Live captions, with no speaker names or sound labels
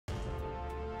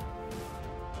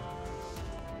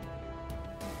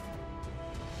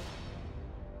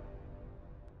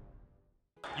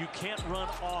You can't run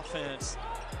offense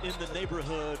in the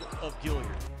neighborhood of Gilyard.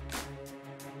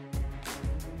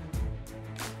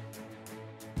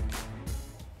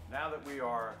 Now that we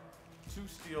are 2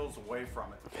 steals away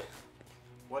from it,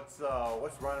 what's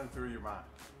running through your mind?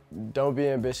 Don't be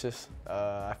ambitious.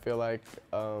 I feel like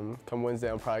come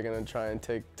Wednesday, I'm probably gonna try and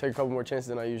take a couple more chances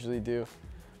than I usually do.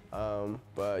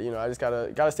 But you know, I just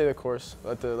gotta stay the course.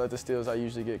 Let the steals I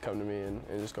usually get come to me and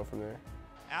just go from there.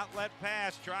 Outlet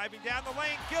pass, driving down the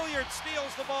lane. Gilyard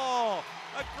steals the ball.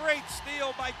 A great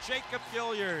steal by Jacob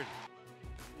Gilyard.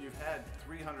 You've had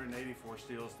 384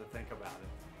 steals to think about it.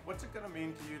 What's it going to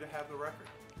mean to you to have the record?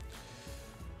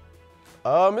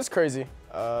 It's crazy.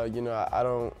 You know,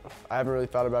 I haven't really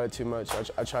thought about it too much.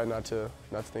 I try not to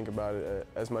think about it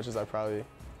as much as I probably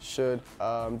should.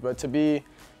 But to be,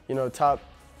 you know, top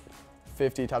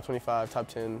 50, top 25, top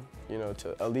 10, you know,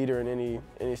 to a leader in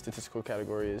any statistical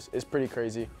category is pretty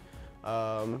crazy.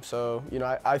 So, you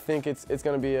know, I think it's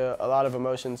going to be a lot of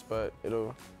emotions, but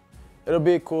it'll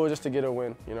be cool just to get a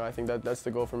win. You know, I think that's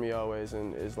the goal for me always,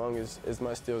 and as long as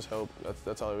my steals help,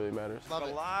 that's all that really matters. A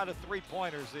lot of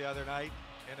three-pointers the other night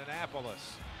in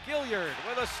Annapolis. Gilyard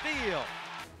with a steal.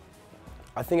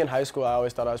 I think in high school I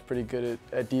always thought I was pretty good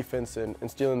at defense and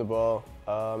stealing the ball.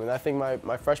 And I think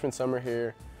my freshman summer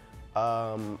here,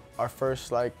 our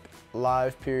first like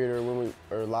live period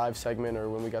or live segment or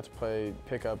when we got to play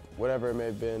pickup, whatever it may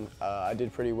have been, I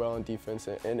did pretty well in defense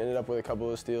and ended up with a couple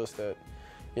of steals that,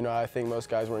 you know, I think most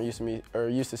guys weren't used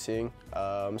to seeing.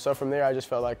 So from there, I just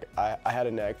felt like I had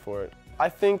a knack for it. I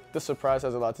think the surprise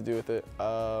has a lot to do with it.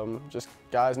 Just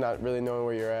guys not really knowing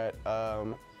where you're at.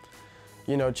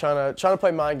 You know, trying to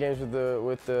play mind games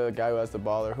with the guy who has the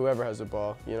ball or whoever has the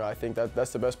ball. You know, I think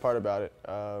that's the best part about it.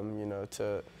 You know,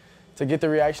 to get the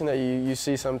reaction that you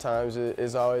see sometimes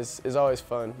is always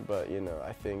fun. But you know,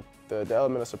 I think the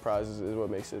element of surprise is what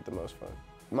makes it the most fun.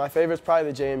 My favorite's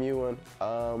probably the JMU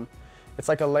one. It's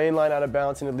like a lane line out of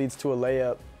bounds and it leads to a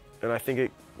layup, and I think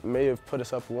it may have put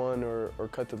us up 1 or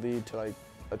cut the lead to like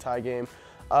a tie game.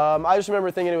 I just remember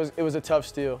thinking it was a tough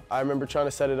steal. I remember trying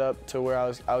to set it up to where I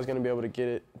was going to be able to get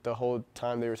it the whole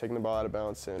time they were taking the ball out of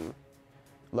bounds, and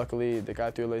luckily the guy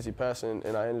threw a lazy pass and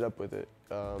I ended up with it.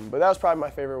 But that was probably my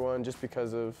favorite one just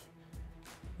because of,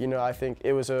 you know, I think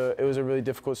it was a really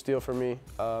difficult steal for me,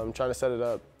 trying to set it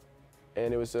up,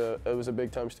 and it was a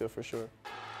big time steal for sure.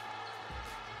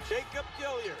 Jacob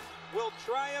Gilyard will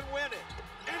try and win it.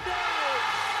 And down!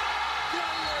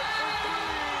 Gilyard for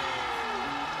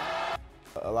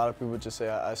 3! A lot of people just say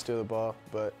I steal the ball,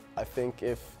 but I think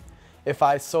if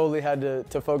I solely had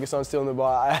to focus on stealing the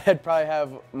ball, I'd probably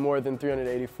have more than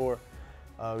 384.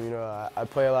 You know, I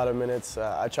play a lot of minutes.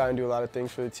 I try and do a lot of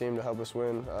things for the team to help us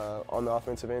win on the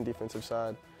offensive and defensive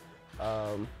side.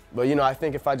 But you know, I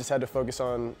think if I just had to focus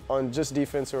on just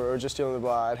defense or just stealing the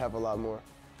ball, I'd have a lot more.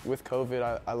 With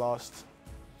COVID, I lost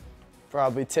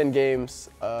probably 10 games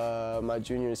my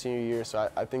junior and senior year, so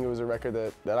I think it was a record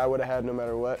that I would have had no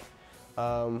matter what.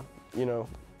 You know,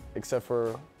 except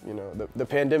for, you know, the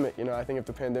pandemic. You know, I think if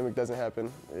the pandemic doesn't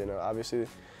happen, you know, obviously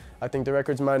I think the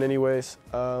record's mine anyways.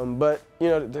 But you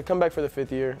know, to come back for the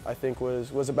 5th year, I think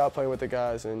was about playing with the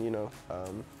guys, and you know,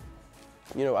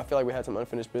 I feel like we had some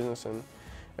unfinished business, and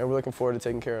we're looking forward to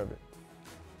taking care of it.